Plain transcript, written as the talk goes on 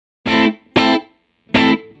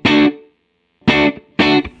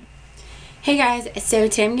Hey guys, so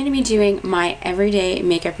today I'm going to be doing my everyday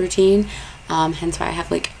makeup routine, hence why I have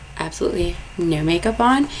like absolutely no makeup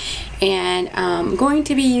on, and I'm going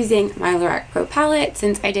to be using my Lorac Pro palette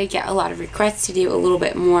since I did get a lot of requests to do a little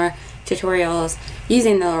bit more tutorials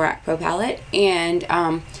using the Lorac Pro palette, and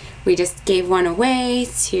we just gave one away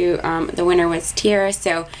to, the winner was Tiara,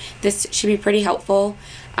 so this should be pretty helpful,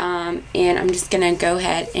 and I'm just going to go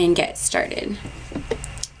ahead and get started.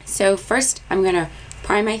 So first I'm going to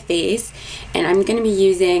prime my face, and I'm going to be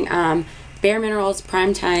using Bare Minerals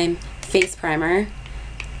Primetime Face Primer,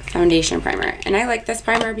 Foundation Primer. And I like this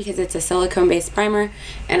primer because it's a silicone based primer,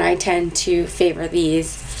 and I tend to favor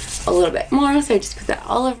these a little bit more, so I just put that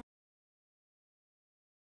all over.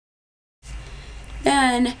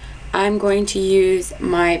 Then I'm going to use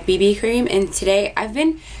my BB cream, and today I've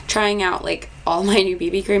been trying out like all my new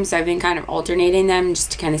BB creams, so I've been kind of alternating them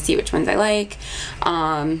just to kind of see which ones I like,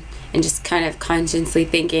 and just kind of consciously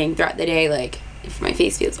thinking throughout the day like if my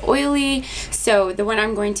face feels oily. So the one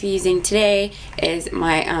I'm going to be using today is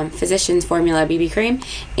my Physicians Formula BB cream,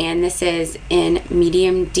 and this is in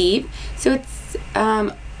medium deep, so it's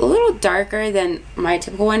a little darker than my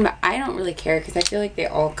typical one, but I don't really care because I feel like they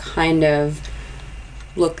all kind of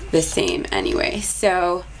look the same anyway.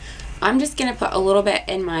 So I'm just gonna put a little bit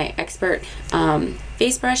in my Expert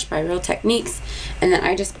face brush by Real Techniques, and then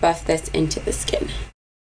I just buff this into the skin.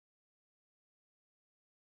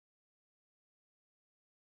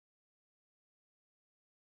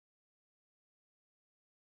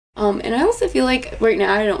 And I also feel like right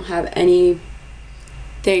now I don't have anything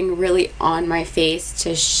really on my face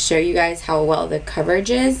to show you guys how well the coverage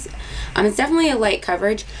is. It's definitely a light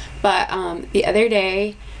coverage, but the other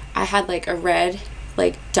day I had like a red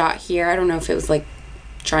like dot here. I don't know if it was like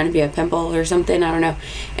trying to be a pimple or something, I don't know,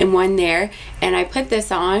 and one there, and I put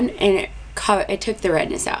this on and it took the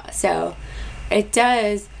redness out, so it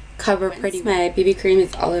does cover pretty. My BB cream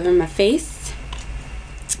is all over my face.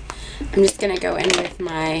 I'm just gonna go in with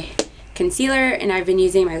my concealer, and I've been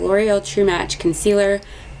using my L'Oreal True Match concealer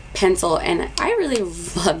pencil, and I really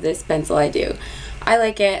love this pencil. I do. I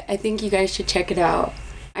like it. I think you guys should check it out.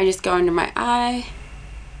 I just go under my eye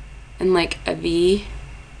and like a V.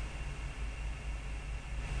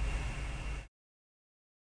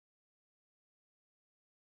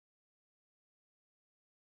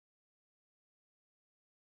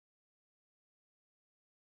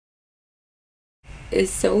 Is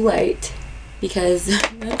so light because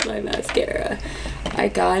that's my mascara. I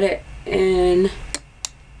got it in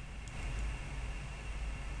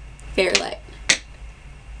Fairlight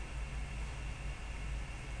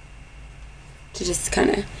to just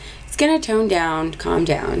kind of, it's gonna tone down, calm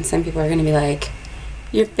down. Some people are gonna be like,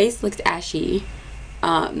 your face looks ashy,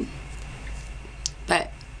 but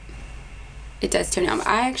it does tone down.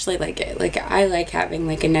 I actually like it. Like, I like having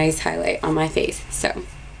like a nice highlight on my face. So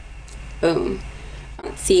boom.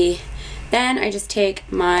 Let's see. Then I just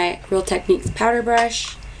take my Real Techniques powder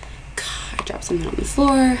brush. God, I dropped something on the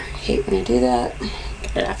floor. I hate when I do that.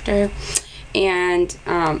 Get it after. And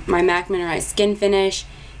my MAC Mineralized Skin Finish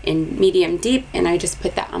in medium deep, and I just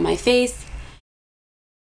put that on my face.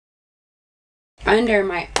 Under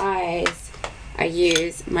my eyes, I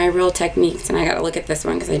use my Real Techniques, and I gotta look at this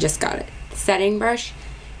one because I just got it, setting brush,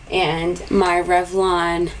 and my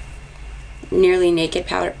Revlon Nearly Naked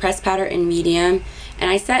powder, pressed powder in medium, and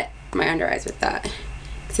I set my under eyes with that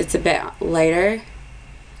because it's a bit lighter.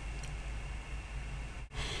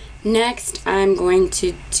 Next, I'm going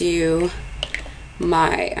to do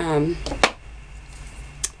my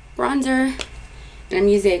bronzer, and I'm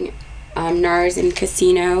using NARS and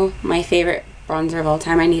Casino, my favorite bronzer of all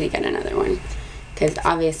time. I need to get another one because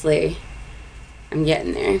obviously I'm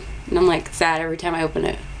getting there, and I'm like sad every time I open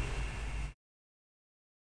it.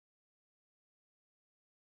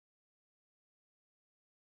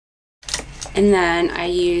 And then I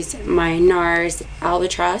use my NARS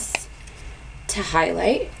Albatross to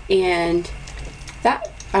highlight, and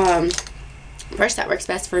that brush that works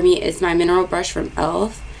best for me is my mineral brush from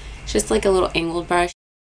e.l.f. It's just like a little angled brush.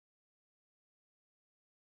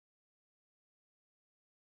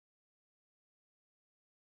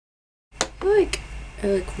 I feel like I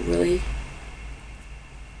look really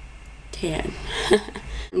tan.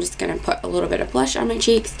 I'm just going to put a little bit of blush on my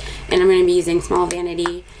cheeks, and I'm going to be using Small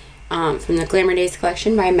Vanity from the Glamour Days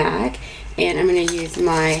collection by MAC, and I'm going to use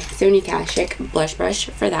my Sony Kashuk blush brush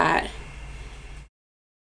for that.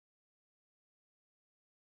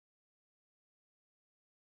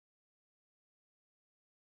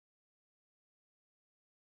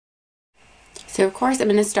 So of course I'm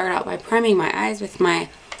going to start out by priming my eyes with my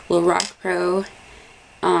Lorac Pro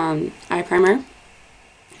eye primer.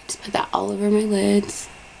 Just put that all over my lids.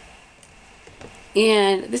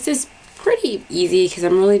 And this is pretty easy because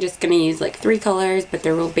I'm really just going to use like 3 colors, but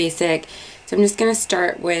they're real basic. So I'm just going to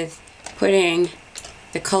start with putting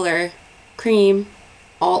the color cream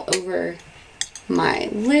all over my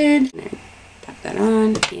lid. And tap that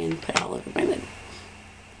on and put it all over my lid.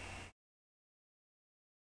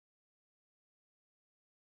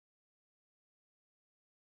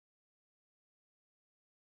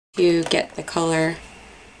 To get the color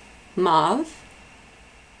mauve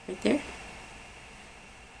right there.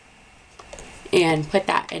 And put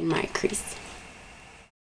that in my crease.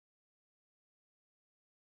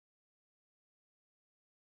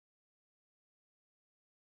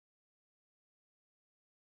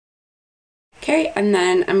 Okay, and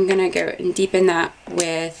then I'm gonna go and deepen that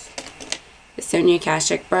with the Sonia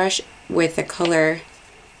Kashuk brush with the color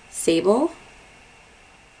Sable.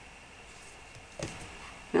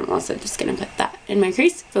 And I'm also just gonna put that in my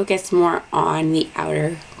crease, focus more on the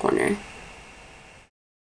outer corner.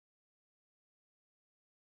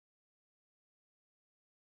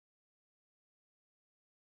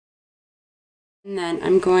 And then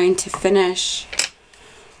I'm going to finish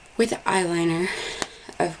with eyeliner,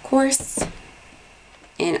 of course.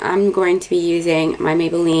 And I'm going to be using my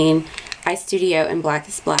Maybelline Eye Studio in Black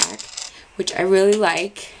is Black, which I really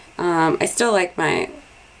like. I still like my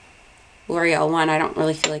L'Oreal one. I don't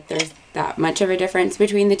really feel like there's that much of a difference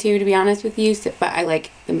between the two, to be honest with you, so, but I like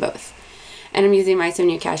them both. And I'm using my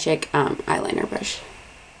Sonia Kashuk eyeliner brush.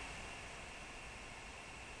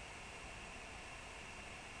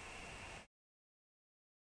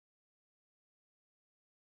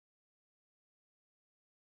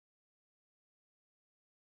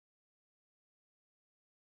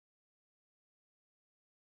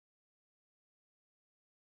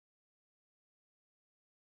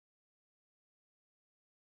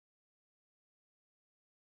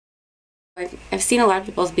 I've seen a lot of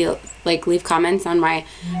people leave comments on my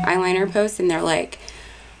eyeliner posts, and they're like,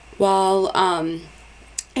 well,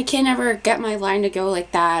 I can't ever get my line to go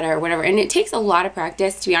like that or whatever. And it takes a lot of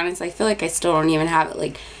practice, to be honest. I feel like I still don't even have it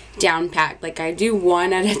like down packed. Like I do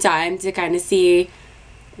one at a time to kind of see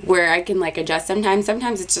where I can like adjust sometimes.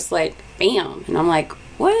 Sometimes it's just like bam, and I'm like,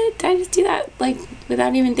 what? Did I just do that like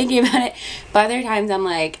without even thinking about it? But other times I'm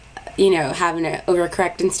like, you know, having to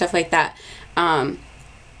overcorrect and stuff like that.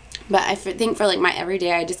 But I think for like my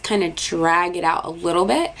everyday, I just kind of drag it out a little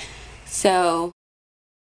bit. So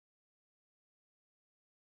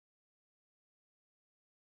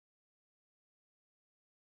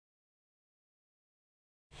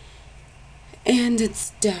and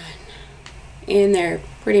it's done. And they're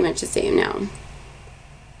pretty much the same now.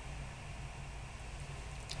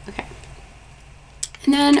 Okay.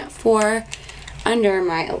 And then for under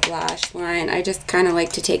my lash line, I just kind of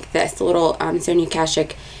like to take this little Sonia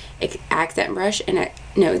Kashuk accent brush, and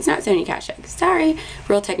no, it's not Sonia Kashuk, sorry,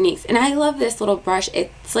 Real Techniques. And I love this little brush.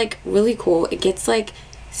 It's like really cool. It gets like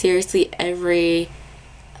seriously every,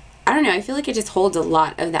 I don't know, I feel like it just holds a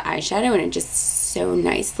lot of the eyeshadow, and it just so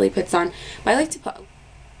nicely puts on. But I like to put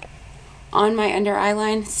on my under eye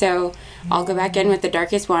line, so I'll go back in with the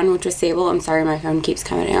darkest one, which was Sable. I'm sorry, my phone keeps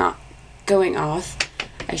going off.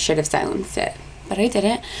 I should have silenced it, but I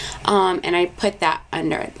didn't. And I put that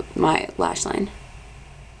under my lash line.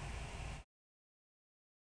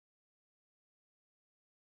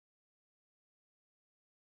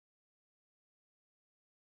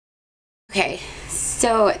 Okay,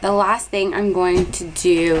 so the last thing I'm going to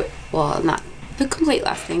do, well, not the complete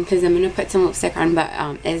last thing, because I'm going to put some lipstick on, but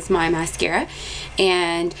is my mascara.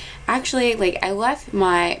 And actually, like, I left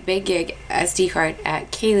my big gig SD card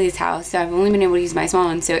at Kaylee's house, so I've only been able to use my small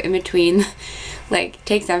one. So in between like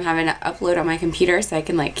takes, I'm having to upload on my computer so I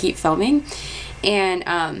can like keep filming.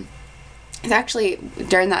 And it's actually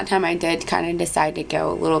during that time I did kind of decide to go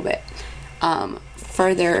a little bit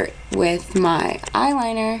further with my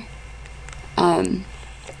eyeliner.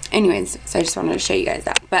 Anyways, so I just wanted to show you guys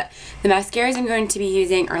that. But the mascaras I'm going to be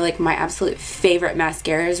using are like my absolute favorite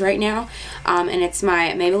mascaras right now. And it's my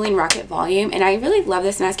Maybelline Rocket Volume. And I really love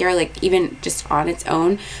this mascara, like even just on its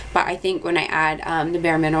own. But I think when I add the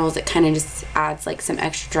Bare Minerals, it kind of just adds like some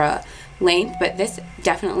extra length. But this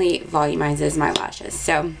definitely volumizes my lashes.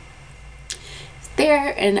 So it's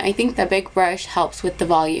there, and I think the big brush helps with the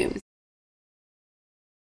volume.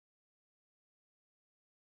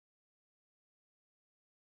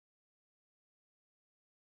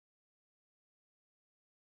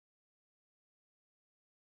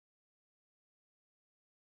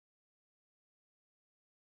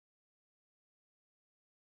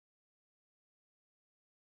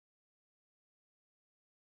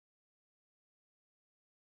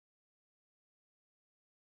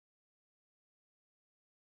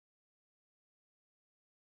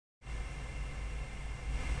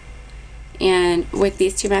 And with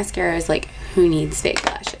these two mascaras, like, who needs fake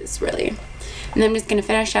lashes, really? And then I'm just going to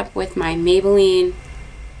finish up with my Maybelline.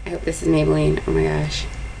 I hope this is Maybelline. Oh my gosh.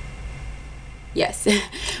 Yes.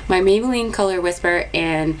 My Maybelline Color Whisper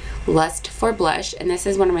and Lust for Blush. And this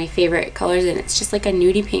is one of my favorite colors, and it's just like a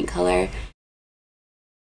nudie pink color.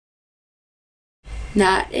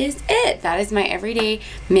 That is it. That is my everyday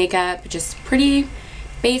makeup. Just pretty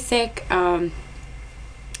basic.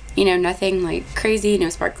 You know, nothing like crazy, no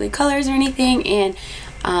sparkly colors or anything. And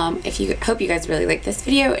hope you guys really like this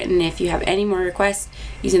video, and if you have any more requests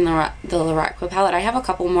using the Lorac palette, I have a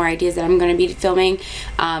couple more ideas that I'm going to be filming,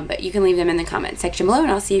 but you can leave them in the comment section below,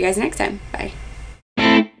 and I'll see you guys next time. Bye.